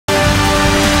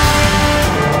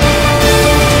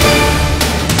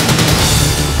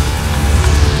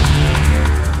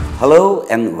Hello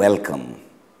and welcome.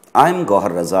 I'm Gauhar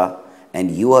Raza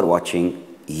and you are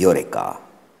watching Eureka.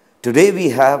 Today we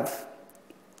have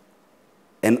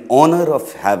an honor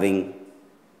of having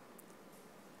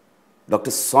Dr.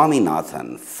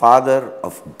 Swaminathan, father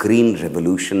of Green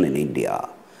Revolution in India.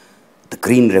 The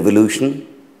Green Revolution,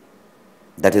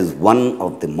 that is one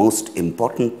of the most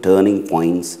important turning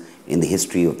points in the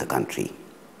history of the country.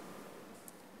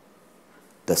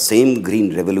 The same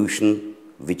Green Revolution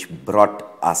which brought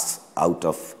us out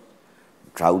of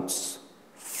droughts,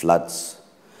 floods,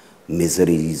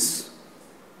 miseries,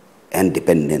 and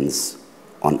dependence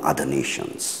on other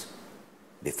nations.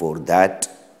 Before that,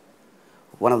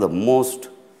 one of the most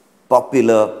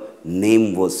popular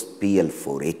name was PL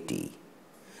 480.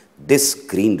 This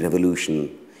Green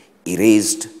Revolution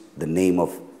erased the name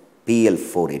of PL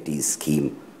 480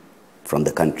 scheme from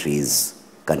the country's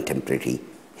contemporary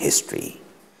history.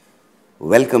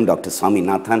 Welcome, Dr.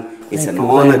 Swaminathan. It's an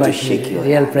honor to shake your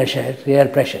hand. Real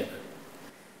pleasure.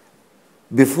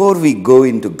 Before we go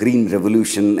into Green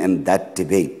Revolution and that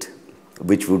debate,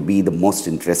 which would be the most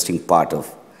interesting part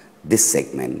of this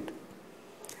segment,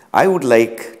 I would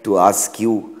like to ask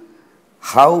you,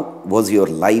 how was your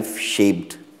life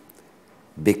shaped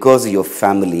because your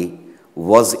family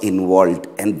was involved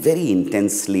and very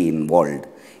intensely involved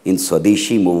in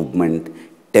Swadeshi movement,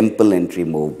 temple entry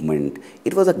movement?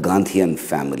 It was a Gandhian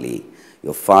family.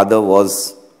 Your father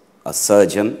was a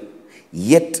surgeon,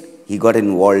 yet he got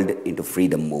involved into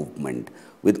freedom movement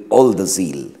with all the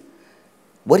zeal.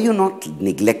 Were you not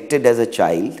neglected as a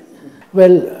child?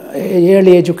 Well,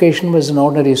 early education was an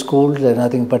ordinary school,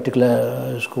 nothing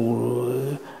particular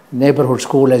school, neighborhood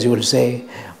school as you will say,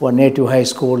 or native high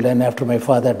school. Then after my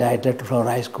father died, left for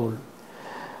high school.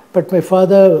 But my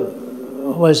father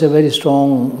was a very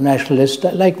strong nationalist,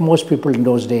 like most people in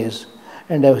those days,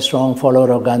 and a strong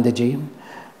follower of Gandhiji.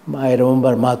 I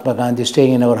remember Mahatma Gandhi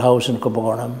staying in our house in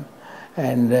Kumbakonam,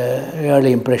 and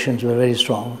early impressions were very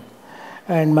strong.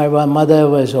 And my mother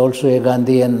was also a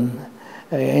Gandhian,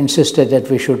 insisted that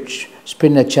we should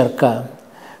spin a charka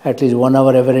at least 1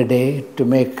 hour every day to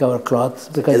make our cloths,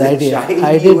 because I did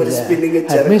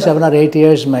at least 7 or 8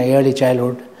 years in my early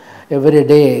childhood. Every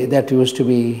day that used to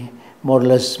be more or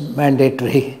less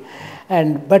mandatory,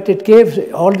 but it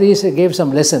gave all these gave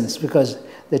some lessons, because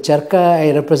the charka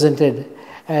I represented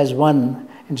as one,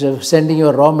 instead of sending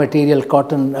your raw material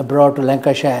cotton abroad to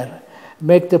Lancashire,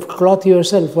 make the cloth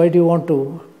yourself. Why do you want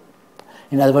to?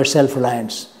 In other words,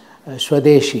 self-reliance,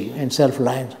 Swadeshi and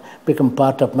self-reliance become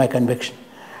part of my conviction.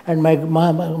 And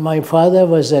my father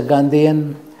was a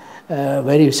Gandhian,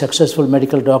 very successful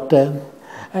medical doctor,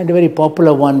 and a very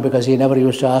popular one, because he never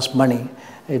used to ask money.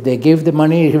 If they give the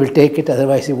money, he will take it,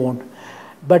 otherwise he won't.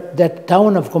 But that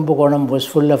town of Kumbakonam was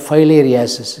full of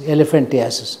filariasis,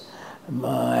 elephantiasis,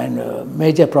 and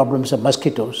major problems of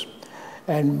mosquitoes.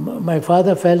 And my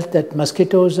father felt that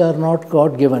mosquitoes are not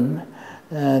God-given,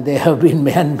 they have been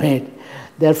man-made.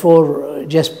 Therefore,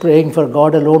 just praying for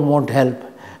God alone won't help.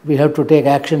 We have to take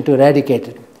action to eradicate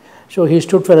it. So he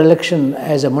stood for election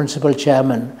as a municipal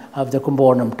chairman of the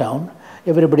Kumbakonam town.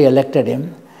 Everybody elected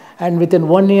him. And within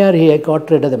 1 year, he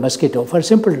got rid of the mosquito. For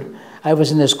simple, I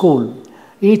was in the school.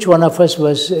 Each one of us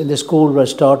was in the school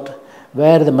was taught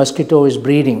where the mosquito is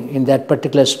breeding in that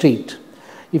particular street.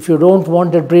 If you don't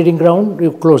want that breeding ground,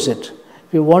 you close it.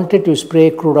 If you want it, you spray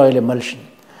crude oil emulsion.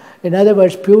 In other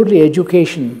words, purely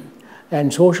education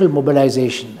and social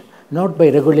mobilization, not by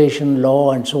regulation,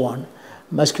 law, and so on,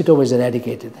 mosquito was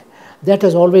eradicated. That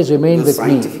has always remained with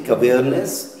me. Scientific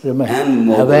awareness and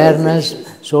mobilization. Awareness,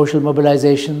 social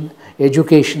mobilization,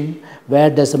 education, where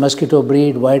does the mosquito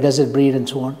breed, why does it breed, and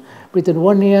so on. Within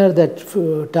 1 year, that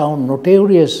town,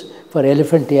 notorious for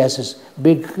elephantiasis,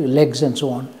 big legs and so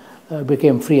on,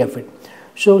 became free of it.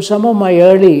 So some of my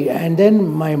early, and then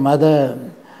my mother,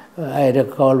 I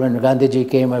recall when Gandhiji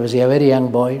came, I was a very young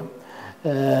boy.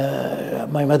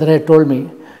 My mother had told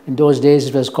me, in those days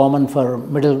it was common for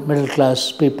middle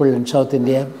class people in South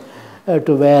India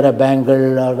to wear a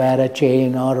bangle or wear a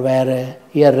chain or wear a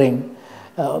earring.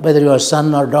 Whether you are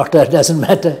son or daughter, doesn't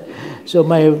matter. So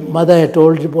my mother had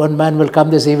told, one man will come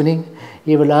this evening,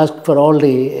 he will ask for all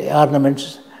the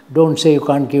ornaments. Don't say you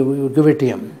can't give, you give it to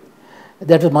him.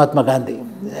 That was Mahatma Gandhi.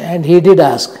 And he did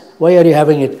ask, why are you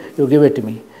having it? You give it to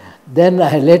me. Then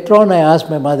later on I asked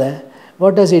my mother,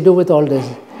 what does he do with all this?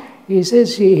 He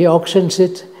says he auctions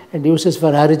it and uses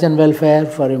for Harijan welfare,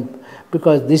 for him,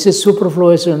 because this is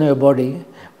superfluous in your body.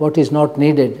 What is not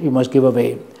needed, you must give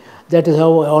away. That is how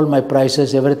all my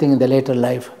prices, everything in the later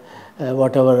life,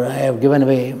 whatever I have given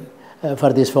away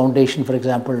for this foundation, for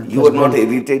example. You were not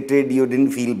irritated, you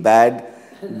didn't feel bad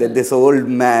that this old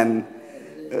man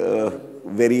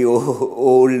very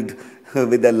old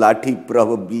with a lathi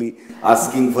probably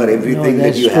asking for everything No,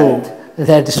 that you had.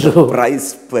 That is true.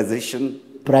 Prized possession.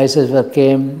 Prices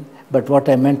came, but what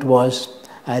I meant was,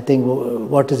 I think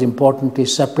what is important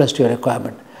is surplus to your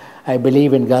requirement. I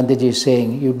believe in Gandhiji's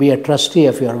saying, you be a trustee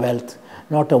of your wealth,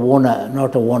 not a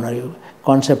owner,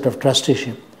 concept of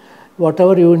trusteeship.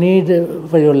 Whatever you need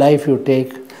for your life, you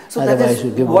take, So otherwise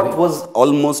you give away. what was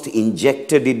almost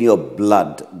injected in your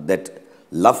blood, that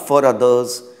love for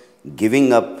others,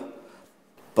 giving up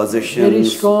possessions, Very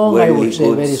strong, I would say,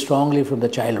 goods. very strongly from the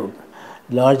childhood.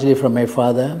 Largely from my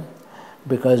father,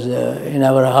 because in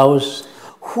our house...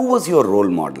 Who was your role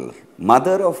model,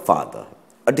 mother or father?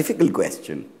 A difficult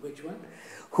question. Which one?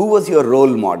 Who was your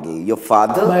role model, your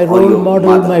father My or role your model,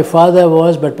 mother? my father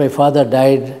was, but my father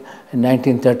died in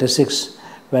 1936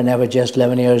 when I was just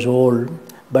 11 years old.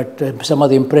 But some of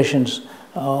the impressions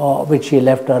which he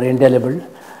left are indelible.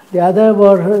 The other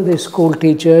were the school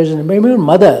teachers and my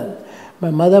mother.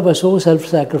 My mother was so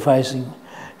self-sacrificing.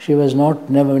 She was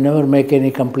never make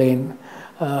any complaint.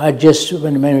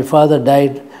 When my father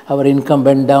died, our income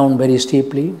went down very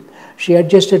steeply. She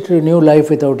adjusted to a new life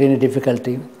without any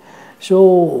difficulty.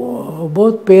 So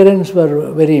both parents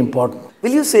were very important.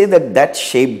 Will you say that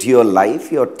shaped your life?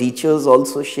 Your teachers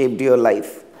also shaped your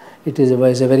life? It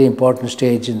was a very important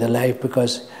stage in the life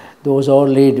because those all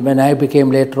lead. When I became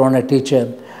later on a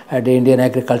teacher at the Indian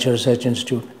Agricultural Research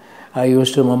Institute, I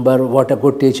used to remember what a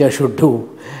good teacher should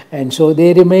do. And so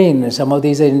they remain. Some of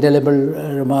these are indelible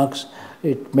remarks.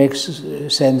 It makes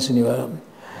sense in your...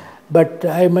 But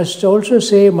I must also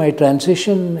say my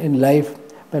transition in life,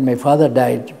 when my father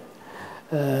died,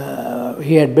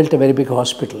 he had built a very big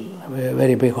hospital,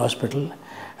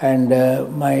 and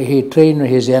he trained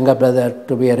his younger brother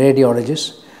to be a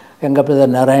radiologist. Younger brother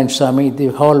Narayan Swami, the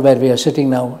hall where we are sitting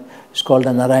now is called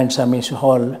the Narayan Swami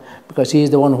Hall because he is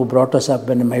the one who brought us up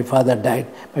when my father died,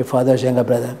 my father's younger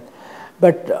brother.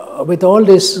 But with all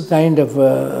this kind of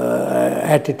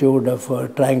attitude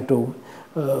of trying to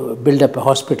build up a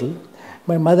hospital,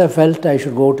 my mother felt I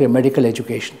should go to a medical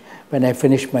education when I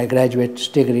finished my graduate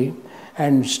degree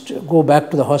and go back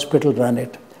to the hospital, run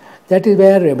it. That is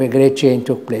where a great change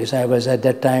took place. I was at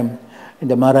that time in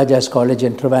the Maharaja's College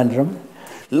in Trivandrum.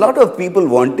 A lot of people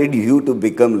wanted you to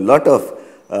become a lot of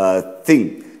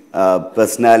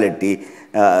personality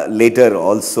later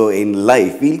also in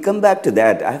life. We'll come back to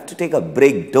that. I have to take a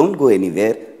break. Don't go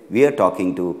anywhere. We are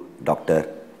talking to Dr.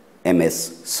 M S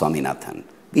Swaminathan.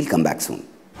 We'll come back soon.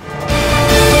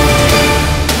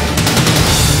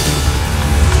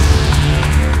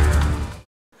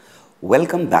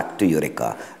 Welcome back to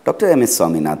Eureka. Dr. M S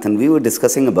Swaminathan, we were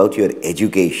discussing about your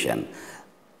education.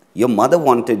 Your mother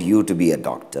wanted you to be a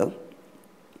doctor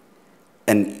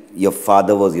and your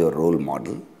father was your role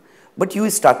model, but you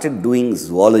started doing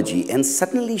zoology and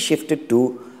suddenly shifted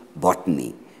to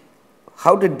botany.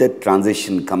 How did that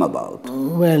transition come about?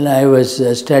 Well, I was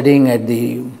studying at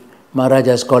the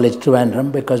Maharaja's College,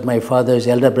 Trivandrum, because my father's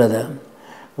elder brother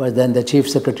was then the Chief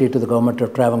Secretary to the Government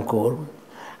of Travancore.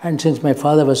 And since my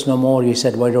father was no more, he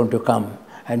said, why don't you come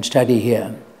and study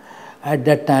here? At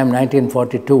that time,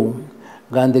 1942,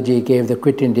 Gandhiji gave the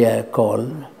Quit India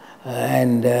call,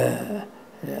 and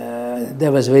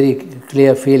there was very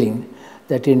clear feeling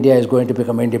that India is going to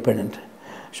become independent.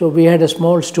 So we had a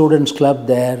small students' club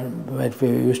there where we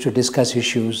used to discuss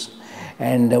issues.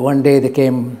 And one day they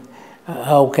came,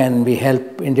 how can we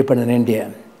help independent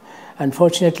India?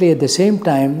 Unfortunately, at the same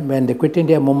time, when the Quit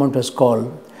India movement was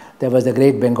called, there was the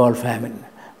Great Bengal Famine,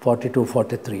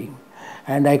 42-43.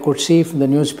 And I could see from the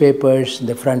newspapers,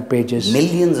 the front pages,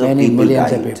 millions of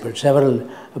people,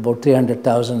 about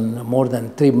 300,000, more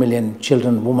than 3 million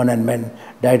children, women and men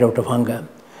died out of hunger.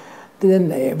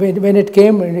 Then when it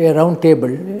came a round table,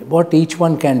 what each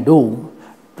one can do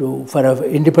for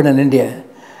independent India,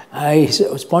 I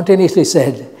spontaneously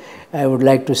said, I would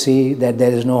like to see that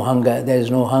there is no hunger. There is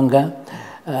no hunger.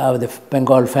 The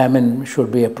Bengal famine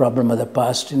should be a problem of the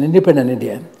past in independent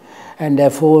India. And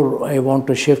therefore, I want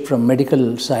to shift from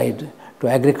medical side to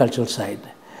agricultural side.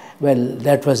 Well,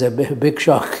 that was a big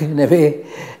shock in a way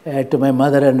to my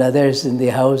mother and others in the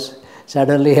house.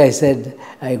 Suddenly I said,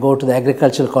 I go to the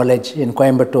agricultural college in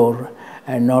Coimbatore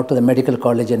and not to the medical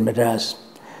college in Madras.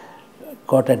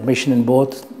 Got admission in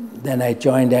both. Then I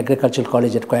joined the agricultural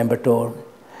college at Coimbatore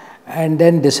and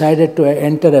then decided to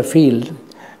enter a field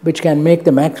which can make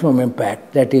the maximum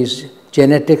impact, that is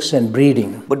genetics and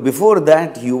breeding. But before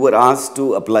that, you were asked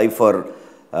to apply for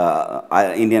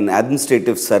Indian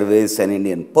Administrative Service and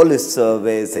Indian Police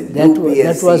Service and UPSC.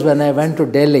 That was when I went to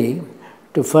Delhi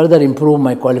to further improve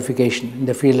my qualification in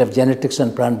the field of genetics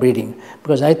and plant breeding,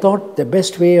 because I thought the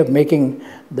best way of making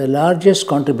the largest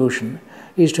contribution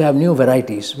is to have new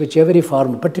varieties, which every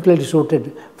farmer, particularly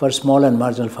suited for small and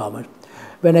marginal farmers.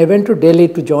 When I went to Delhi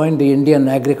to join the Indian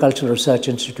Agricultural Research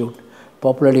Institute,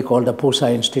 popularly called the POSA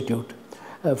Institute,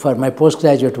 for my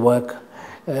postgraduate work,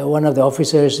 one of the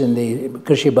officers in the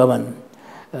Krishi Bhavan,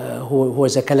 who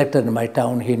was a collector in my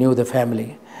town, he knew the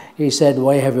family. He said,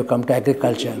 "Why have you come to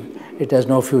agriculture? It has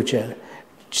no future.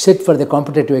 Sit for the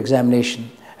competitive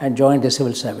examination and join the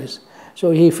civil service."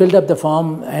 So he filled up the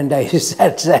form and I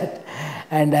sat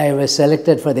and I was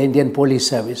selected for the Indian Police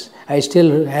Service. I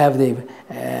still have the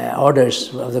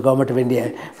orders of the Government of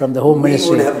India from the Home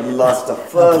Ministry. We would have lost a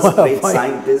first-rate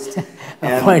scientist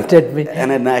appointed me.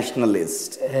 And a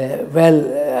nationalist. Well,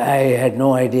 I had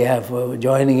no idea of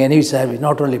joining any service,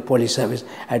 not only police service,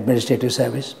 administrative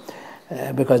service,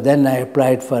 because then I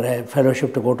applied for a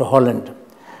fellowship to go to Holland,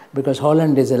 because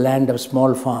Holland is a land of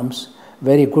small farms,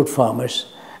 very good farmers.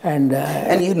 And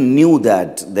you knew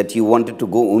that you wanted to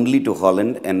go only to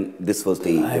Holland, and this was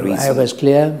the reason. I was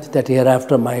clear that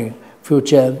hereafter my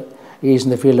future is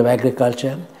in the field of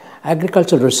agriculture.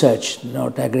 Agricultural research,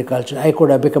 not agriculture. I could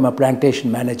have become a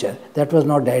plantation manager. That was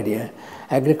not the idea.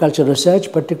 Agricultural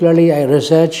research, particularly I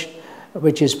research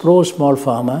which is pro-small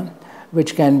farmer,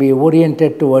 which can be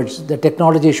oriented towards the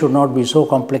technology should not be so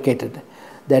complicated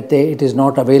that it is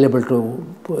not available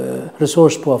to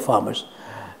resource-poor farmers.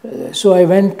 So I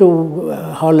went to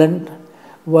Holland,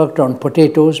 worked on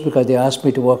potatoes because they asked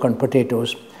me to work on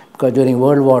potatoes because during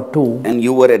World War II. And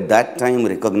you were at that time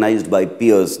recognized by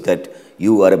peers that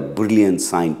you are a brilliant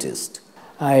scientist.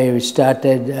 I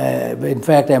started, in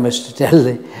fact I must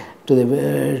tell to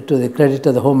the credit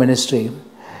of the Home Ministry,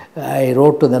 I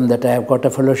wrote to them that I have got a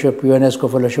fellowship, UNESCO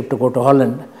fellowship to go to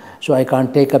Holland, so I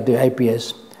can't take up the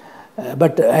IPS.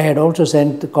 But I had also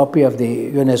sent a copy of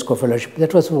the UNESCO fellowship.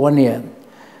 That was for 1 year.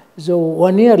 So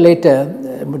 1 year later,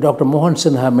 Dr. Mohan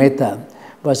Sinha Mehta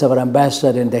was our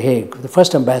ambassador in The Hague, the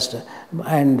first ambassador.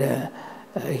 And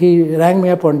he rang me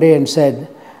up one day and said,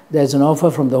 "There's an offer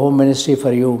from the Home Ministry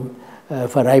for you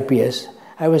for IPS."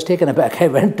 I was taken aback. I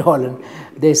went to Holland.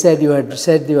 They said, "You had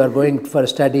said you are going for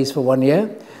studies for 1 year.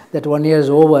 That 1 year is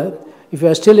over. If you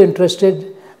are still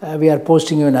interested, we are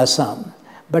posting you in Assam."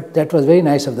 But that was very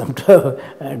nice of them to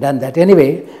have done that.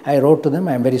 Anyway, I wrote to them,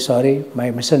 "I am very sorry,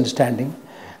 my misunderstanding.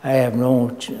 I have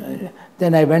no..."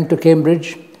 Then I went to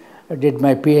Cambridge, did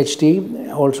my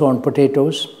PhD, also on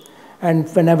potatoes. And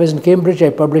when I was in Cambridge, I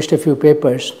published a few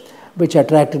papers which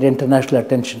attracted international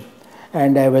attention.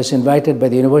 And I was invited by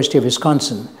the University of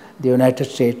Wisconsin, the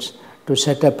United States, to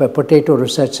set up a potato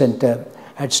research center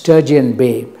at Sturgeon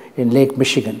Bay in Lake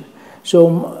Michigan.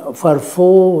 So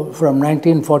from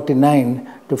 1949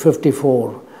 to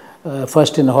 54,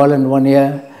 first in Holland 1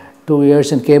 year, 2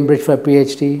 years in Cambridge for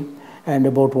PhD, and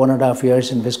about 1.5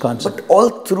 years in Wisconsin. But all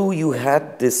through you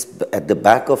had this at the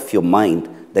back of your mind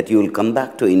that you will come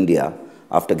back to India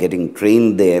after getting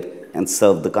trained there and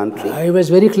serve the country. I was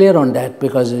very clear on that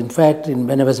because in fact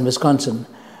when I was in Wisconsin,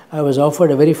 I was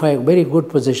offered a very good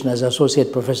position as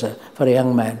associate professor for a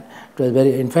young man. It was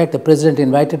in fact the president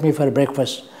invited me for a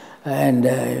breakfast and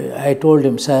I told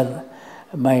him, "Sir,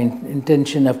 my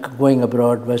intention of going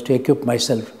abroad was to equip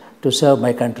myself to serve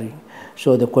my country.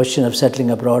 So the question of settling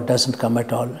abroad doesn't come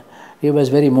at all." He was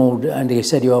very moved and he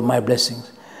said, "You are my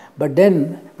blessings." But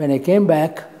then when I came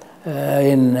back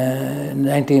in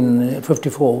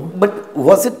 1954. But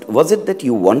was it that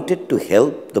you wanted to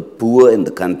help the poor in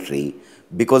the country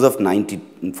because of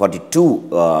 1942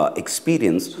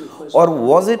 experience, or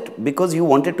was it because you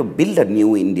wanted to build a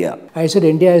new India? I said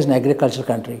India is an agricultural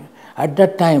country. At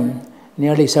that time,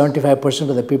 nearly 75%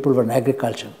 of the people were in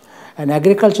agriculture. An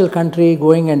agricultural country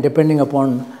going and depending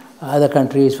upon other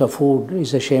countries for food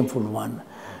is a shameful one.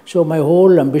 So my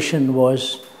whole ambition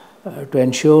was to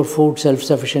ensure food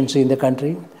self-sufficiency in the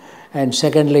country, and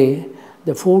secondly,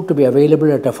 the food to be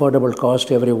available at affordable cost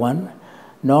to everyone,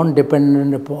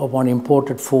 non-dependent upon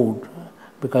imported food,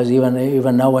 because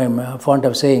even now I am fond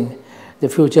of saying the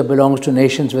future belongs to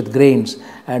nations with grains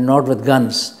and not with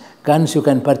guns. Guns you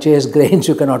can purchase, grains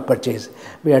you cannot purchase.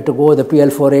 We have to go the PL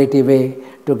 480 way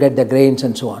to get the grains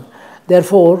and so on.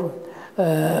 Therefore,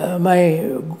 my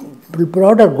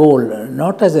broader goal,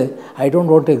 not as I don't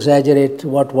want to exaggerate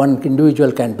what one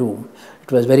individual can do.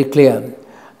 It was very clear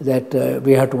that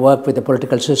we have to work with the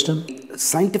political system.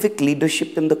 Scientific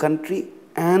leadership in the country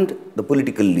and the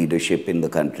political leadership in the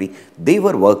country, they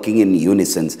were working in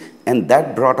unison, and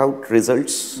that brought out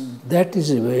results. That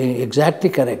is exactly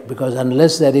correct, because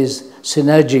unless there is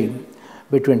synergy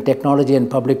between technology and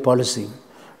public policy,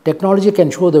 technology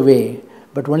can show the way,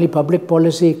 But only public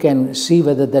policy can see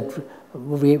whether that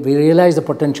we realize the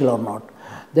potential or not.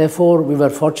 Therefore, we were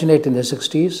fortunate in the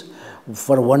 60s.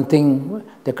 For one thing,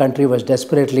 the country was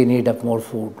desperately in need of more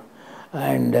food.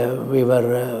 And we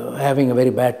were having a very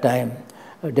bad time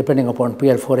depending upon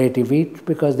PL 480 wheat,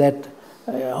 because that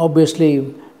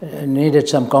obviously needed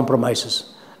some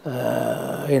compromises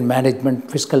in management,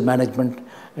 fiscal management,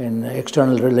 in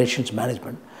external relations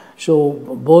management. So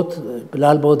both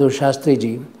Lal Bahadur Shastri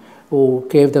ji, who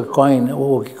gave the coin,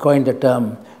 who coined the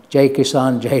term Jai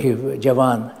Kisan, Jai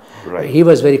Jawan, right. He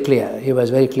was very clear. He was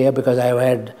very clear because I have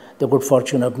had the good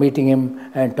fortune of meeting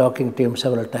him and talking to him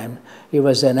several times. He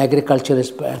was an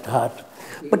agriculturist at heart.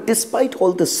 But despite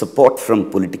all the support from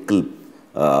political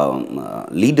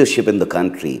leadership in the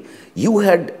country, you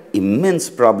had immense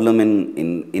problem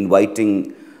in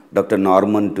inviting Dr.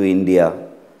 Norman to India,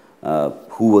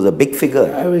 who was a big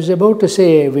figure. I was about to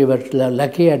say we were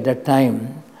lucky at that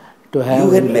time to have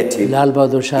you had met him. Lal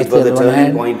Bahadur Shastri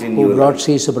on one hand, who brought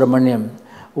C. Subramaniam,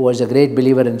 who was a great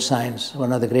believer in science,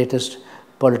 one of the greatest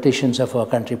politicians of our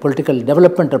country,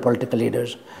 developmental political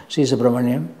leaders, C.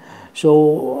 Subramaniam.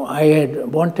 So I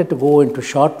had wanted to go into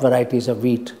short varieties of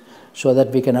wheat so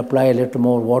that we can apply a little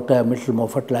more water, a little more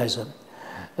fertilizer.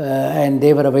 And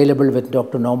they were available with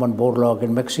Dr. Norman Borlaug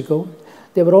in Mexico.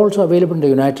 They were also available in the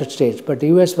United States, but the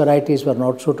US varieties were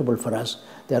not suitable for us.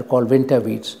 They are called winter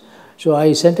wheats. So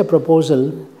I sent a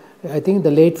proposal, I think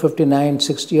the late 59,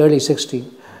 60, early 60,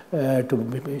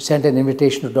 to send an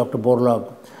invitation to Dr.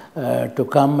 Borlaug to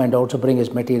come and also bring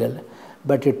his material.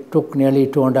 But it took nearly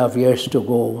 2.5 years to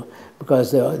go,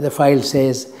 because the file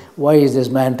says, why is this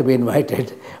man to be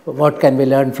invited? What can we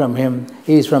learn from him?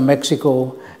 He is from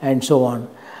Mexico, and so on.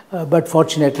 But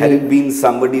fortunately... Had it been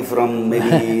somebody from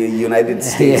maybe United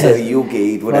States yes, or UK,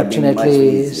 it would have been much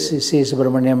easier. C.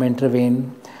 Subramaniam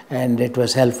intervened, and it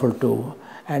was helpful too.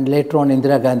 And later on,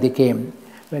 Indira Gandhi came.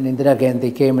 When Indira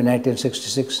Gandhi came in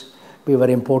 1966, we were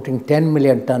importing 10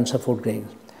 million tons of food grains.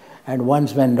 And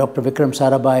once when Dr. Vikram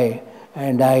Sarabhai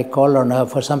and I called on her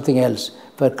for something else,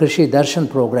 for Krishi Darshan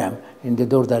program in the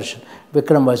Doordarshan,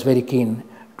 Vikram was very keen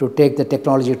to take the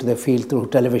technology to the field through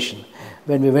television.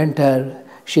 When we went there,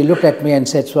 she looked at me and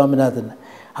said, Swaminathan,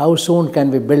 how soon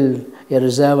can we build a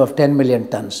reserve of 10 million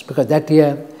tons? Because that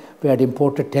year we had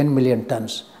imported 10 million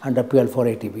tons under PL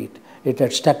 480 wheat. It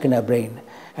had stuck in our brain.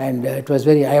 And it was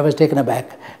I was taken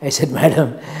aback. I said,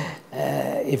 Madam,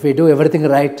 if we do everything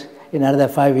right, in another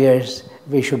 5 years,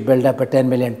 we should build up a 10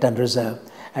 million ton reserve.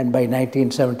 And by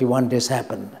 1971, this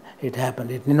happened. It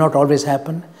happened. It did not always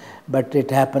happen, but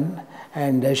it happened.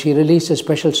 And she released a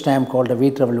special stamp called the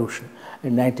Wheat Revolution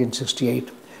in 1968.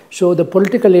 So the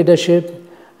political leadership,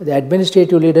 the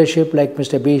administrative leadership like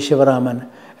Mr. B. Shivaraman,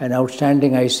 an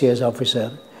outstanding ICS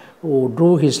officer, who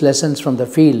drew his lessons from the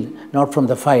field, not from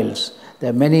the files. There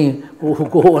are many who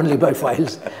go only by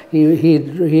files.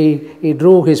 He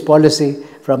drew his policy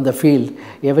from the field.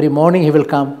 Every morning he will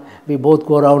come, we both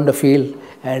go around the field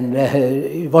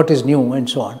and what is new and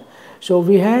so on. So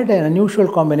we had an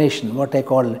unusual combination, what I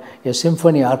call a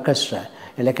symphony orchestra,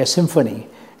 like a symphony,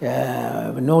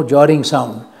 no jarring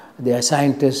sound. The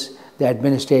scientists, the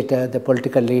administrator, the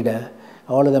political leader,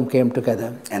 all of them came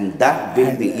together. And that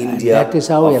built the India. That is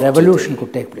how a revolution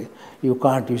could take place. You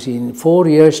can't, you see, in 4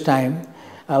 years' time,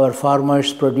 our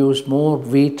farmers produced more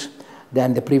wheat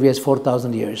than the previous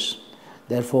 4,000 years.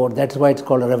 Therefore, that's why it's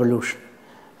called a revolution.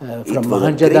 From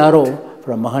Mohenjo-daro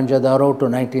to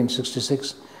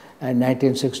 1966 and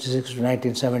 1966 to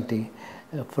 1970,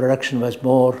 production was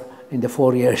more in the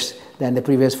 4 years than the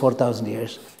previous 4,000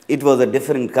 years. It was a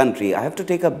different country. I have to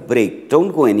take a break.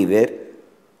 Don't go anywhere.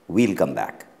 We'll come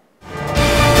back.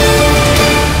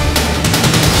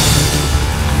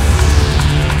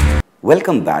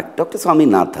 Welcome back. Dr.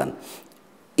 Swaminathan,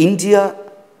 India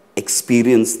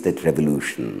experienced that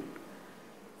revolution.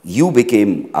 You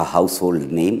became a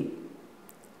household name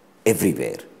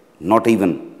everywhere, not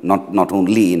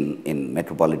only in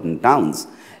metropolitan towns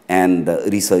and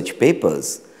research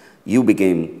papers. You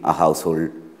became a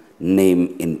household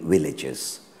name in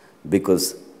villages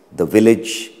because the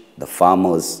village, the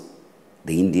farmers,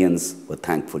 the Indians were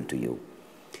thankful to you.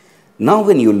 Now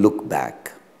when you look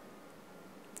back,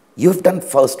 you have done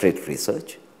first-rate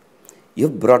research. You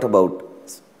have brought about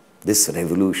this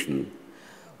revolution.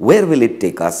 Where will it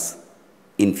take us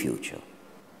in future?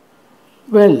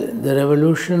 Well, the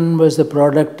revolution was the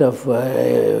product of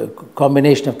a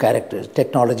combination of characters.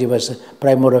 Technology was a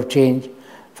primer of change,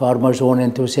 farmers' own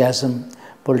enthusiasm,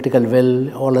 political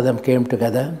will, all of them came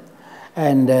together.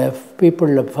 And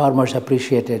farmers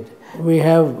appreciated. We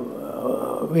have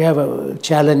a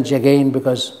challenge again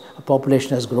because the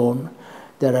population has grown.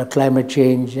 there are climate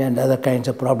change and other kinds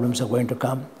of problems are going to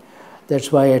come.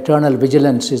 That's why eternal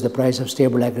vigilance is the price of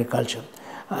stable agriculture.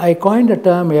 I coined the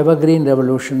term evergreen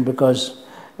revolution because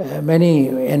many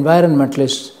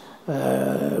environmentalists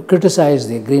criticize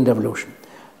the green revolution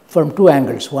from two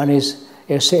angles. One is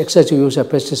excessive use of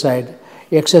pesticide,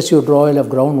 excessive drawal of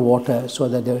groundwater, so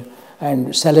that and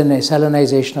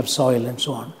salinization of soil and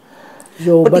so on.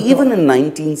 So, but even in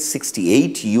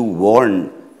 1968, you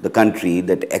warned the country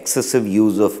that excessive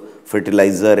use of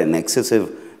fertilizer and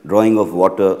excessive drawing of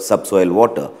water, subsoil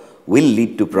water, will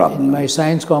lead to problems. In my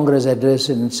Science Congress address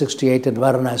in 68 in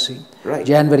Varanasi, right.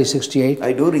 January 68,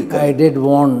 I do recall. I didn't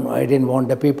warn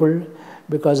the people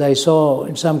because I saw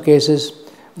in some cases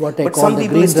what I call the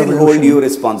green revolution. Hold you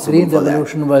responsible green for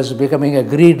revolution that. Was becoming a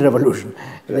greed revolution.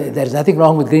 Right. There is nothing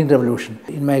wrong with green revolution.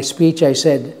 In my speech, I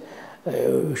said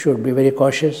we should be very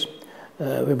cautious.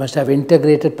 We must have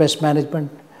integrated pest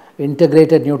management,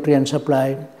 integrated nutrient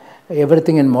supply,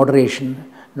 everything in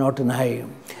moderation, not in high.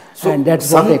 So and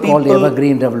that's what they call the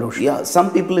evergreen revolution. Yeah,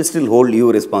 some people still hold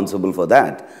you responsible for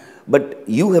that, but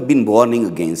you have been warning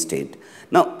against it.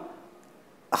 Now,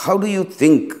 how do you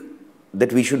think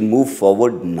that we should move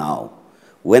forward now,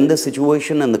 when the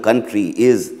situation in the country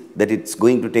is that it's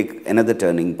going to take another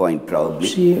turning point probably?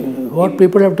 See, what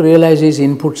people have to realize is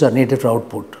inputs are needed for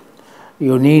output.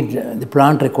 You need, the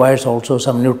plant requires also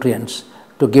some nutrients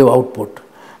to give output.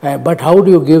 But how do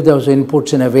you give those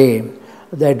inputs in a way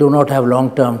that do not have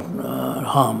long-term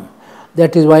harm?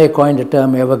 That is why I coined the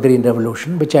term evergreen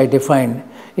revolution, which I define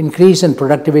increase in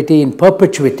productivity in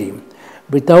perpetuity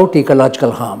without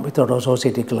ecological harm, without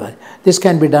associated ecological harm. This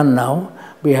can be done now.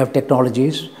 We have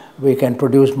technologies. We can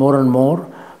produce more and more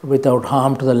without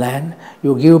harm to the land.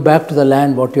 You give back to the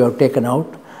land what you have taken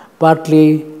out.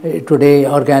 Partly today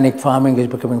organic farming is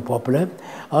becoming popular.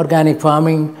 Organic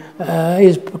farming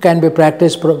can be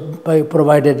practiced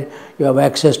provided you have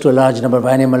access to a large number of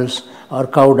animals or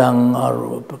cow dung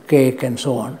or cake and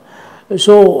so on.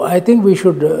 So I think we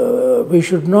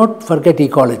should not forget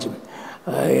ecology,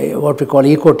 what we call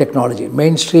eco-technology,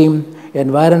 mainstream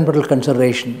environmental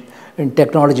conservation in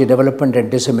technology development and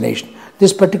dissemination.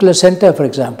 This particular center, for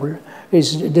example,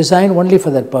 is designed only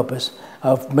for that purpose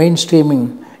of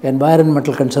mainstreaming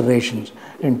environmental conservations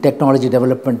in technology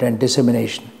development and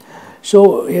dissemination.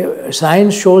 So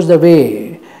science shows the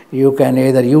way. You can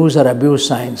either use or abuse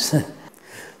science.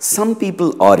 Some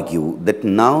people argue that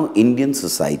now Indian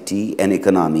society and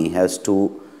economy has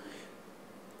to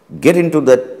get into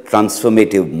that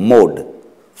transformative mode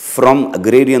from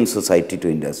agrarian society to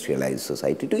industrialized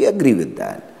society. Do you agree with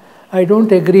that? I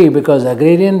don't agree, because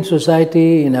agrarian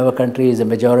society in our country is the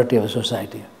majority of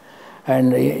society.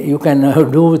 And you can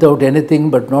do without anything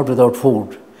but not without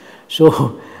food.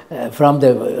 So from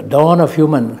the dawn of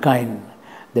humankind,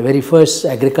 the very first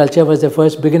agriculture was the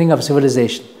first beginning of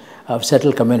civilization, of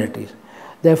settled communities.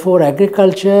 Therefore,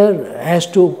 agriculture has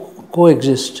to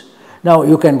coexist. Now,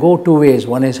 you can go two ways.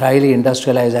 One is highly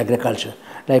industrialized agriculture,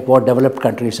 like what developed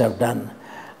countries have done.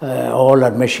 All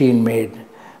are machine-made.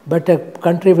 But a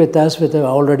country with us with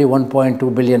already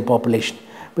 1.2 billion population,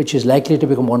 which is likely to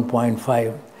become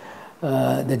 1.5,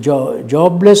 the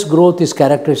jobless growth is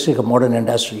characteristic of modern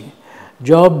industry.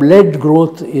 Job-led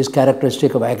growth is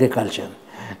characteristic of agriculture.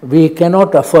 We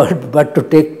cannot afford but to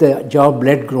take the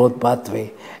job-led growth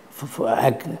pathway.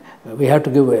 We have to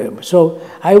give way. So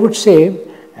I would say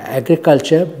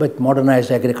agriculture, but modernized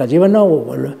agriculture. Even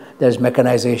now there's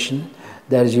mechanization,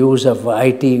 there's use of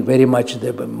IT, very much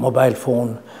the mobile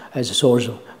phone as a source,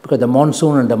 because the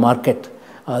monsoon and the market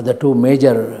are the two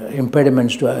major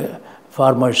impediments to a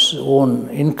farmer's own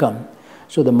income.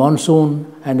 So the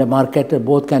monsoon and the market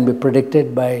both can be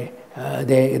predicted by,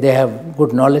 they have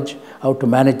good knowledge how to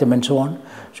manage them and so on.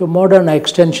 So modern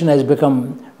extension has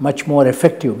become much more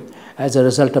effective as a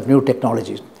result of new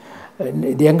technologies.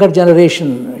 The younger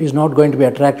generation is not going to be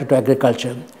attracted to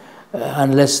agriculture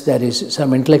unless there is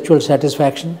some intellectual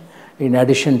satisfaction in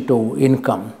addition to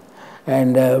income.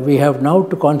 And we have now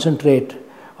to concentrate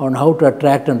on how to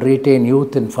attract and retain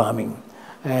youth in farming.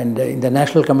 And in the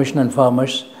National Commission on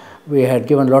Farmers, we had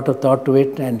given a lot of thought to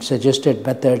it and suggested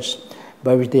methods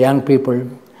by which the young people,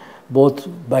 both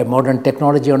by modern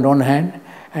technology on one hand,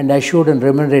 and assured and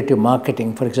remunerative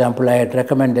marketing. For example, I had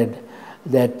recommended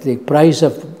that the price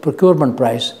of procurement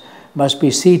price must be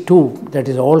C2, that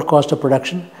is all cost of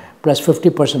production, plus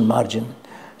 50% margin.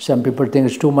 Some people think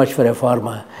it's too much for a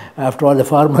farmer. After all, the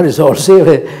farmer is also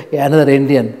another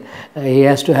Indian. He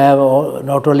has to have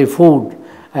not only food,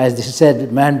 as they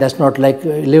said, man does not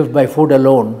live by food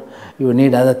alone. You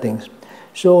need other things.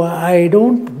 So I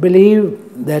don't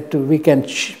believe that we can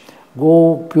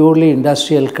go purely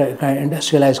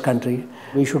industrialized country.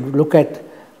 We should look at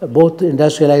both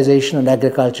industrialization and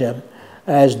agriculture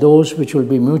as those which will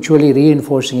be mutually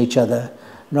reinforcing each other,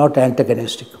 not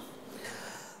antagonistic.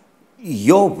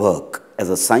 Your work as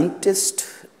a scientist,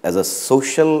 as a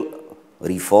social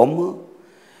reformer,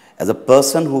 as a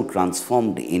person who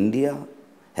transformed India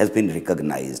has been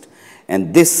recognized.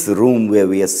 And this room where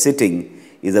we are sitting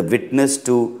is a witness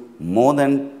to more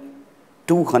than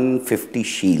 250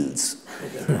 shields,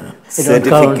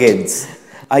 certificates.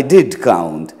 I did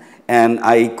count, and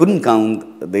I couldn't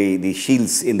count the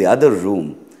shields in the other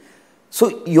room.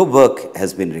 So your work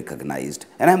has been recognized,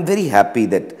 and I'm very happy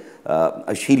that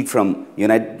a shield from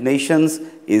United Nations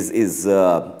is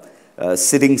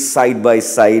sitting side by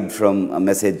side from a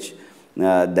message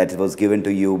that was given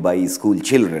to you by school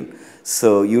children.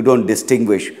 So you don't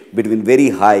distinguish between very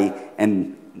high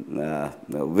and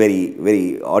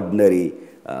very ordinary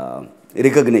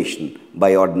recognition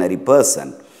by ordinary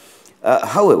person.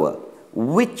 However,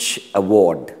 which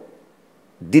award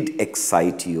did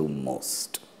excite you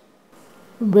most?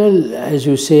 Well, as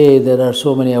you say, there are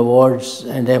so many awards,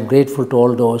 and I am grateful to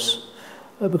all those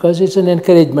because it's an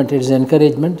encouragement. It is an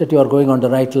encouragement that you are going on the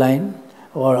right line,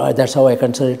 or that's how I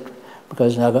consider it,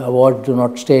 because awards do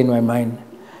not stay in my mind.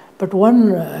 But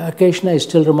one occasion I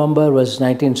still remember was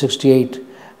 1968,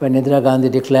 when Indira Gandhi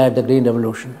declared the Green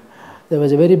Revolution. There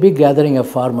was a very big gathering of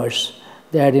farmers.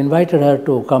 They had invited her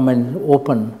to come and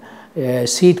open a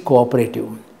seed cooperative.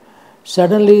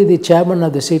 Suddenly, the chairman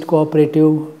of the seed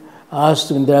cooperative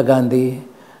asked Indira Gandhi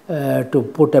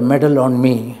to put a medal on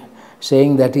me,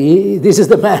 saying that this is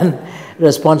the man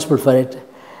responsible for it.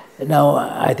 Now,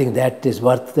 I think that is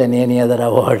worth than any other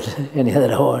award,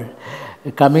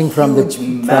 coming from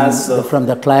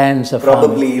the clients of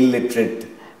probably illiterate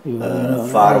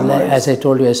farmers. As I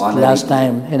told you last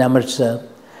time in Amritsar,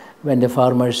 when the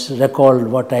farmers recalled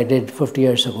what I did 50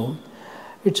 years ago,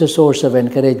 it's a source of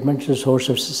encouragement, it's a source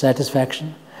of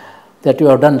satisfaction that you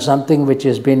have done something which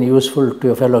has been useful to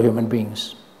your fellow human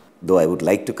beings. Though I would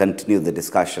like to continue the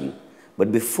discussion,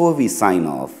 but before we sign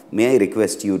off, may I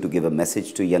request you to give a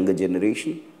message to younger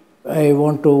generation? I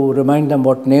want to remind them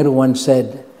what Nehru once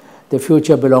said, the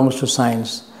future belongs to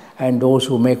science and those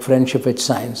who make friendship with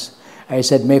science. I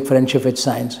said make friendship with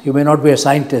science. You may not be a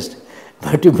scientist,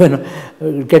 but you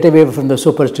may get away from the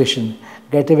superstition,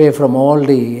 get away from all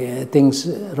the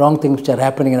wrong things which are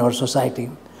happening in our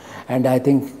society. And I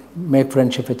think make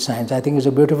friendship with science. I think it's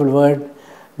a beautiful word.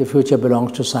 The future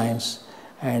belongs to science.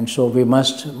 And so we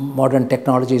must, modern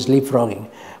technology is leapfrogging.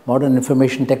 Modern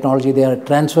information technology, they are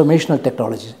transformational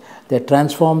technologies. They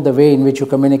transform the way in which you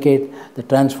communicate, they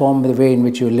transform the way in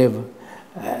which you live.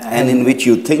 And in which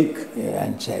you think.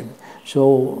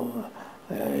 So,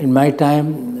 in my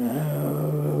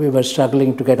time, we were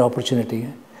struggling to get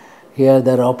opportunity. Here,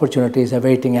 there are opportunities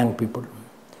awaiting young people,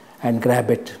 and grab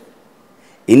it.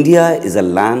 India is a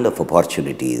land of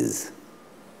opportunities,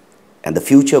 and the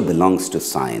future belongs to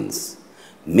science.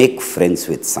 Make friends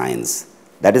with science.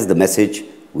 That is the message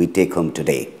we take home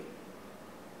today.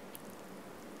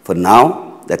 For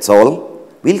now, that's all.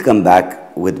 We'll come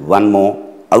back with one more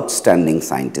outstanding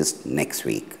scientist next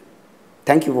week.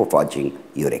 Thank you for watching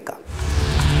Eureka.